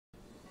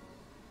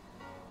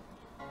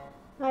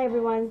Hi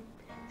everyone.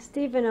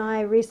 Steve and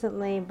I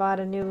recently bought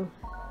a new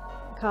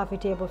coffee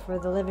table for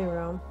the living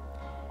room.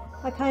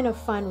 A kind of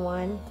fun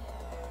one.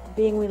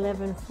 Being we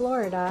live in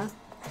Florida,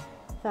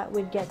 thought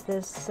we'd get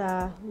this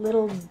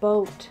little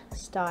boat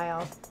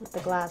style with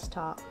the glass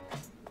top.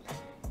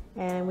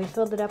 And we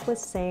filled it up with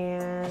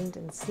sand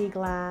and sea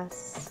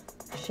glass,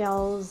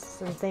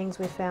 shells and things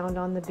we found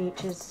on the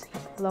beaches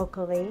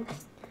locally.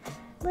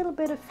 A little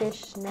bit of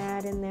fish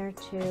net in there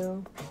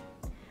too.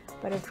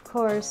 But of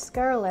course,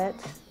 Scarlet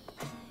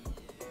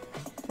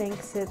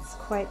thinks it's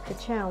quite the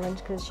challenge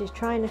because she's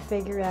trying to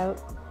figure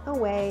out a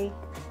way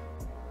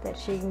that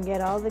she can get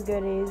all the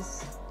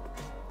goodies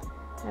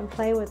and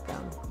play with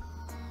them.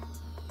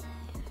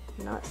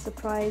 Not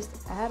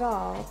surprised at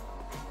all.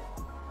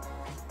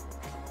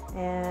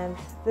 And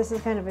this is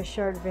kind of a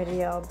short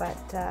video,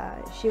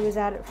 but she was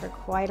at it for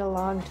quite a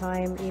long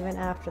time, even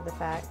after the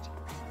fact.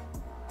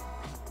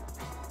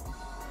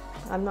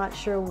 I'm not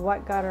sure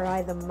what got her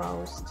eye the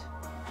most,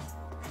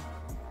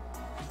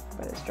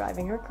 but it's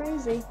driving her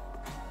crazy.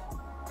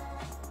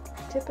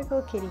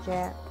 Typical kitty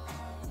cat.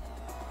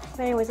 But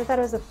anyways, I thought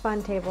it was a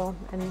fun table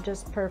and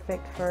just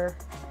perfect for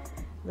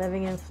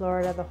living in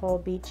Florida, the whole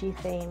beachy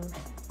theme,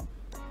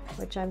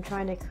 which I'm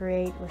trying to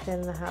create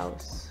within the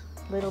house,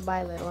 little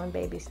by little and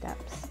baby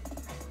steps.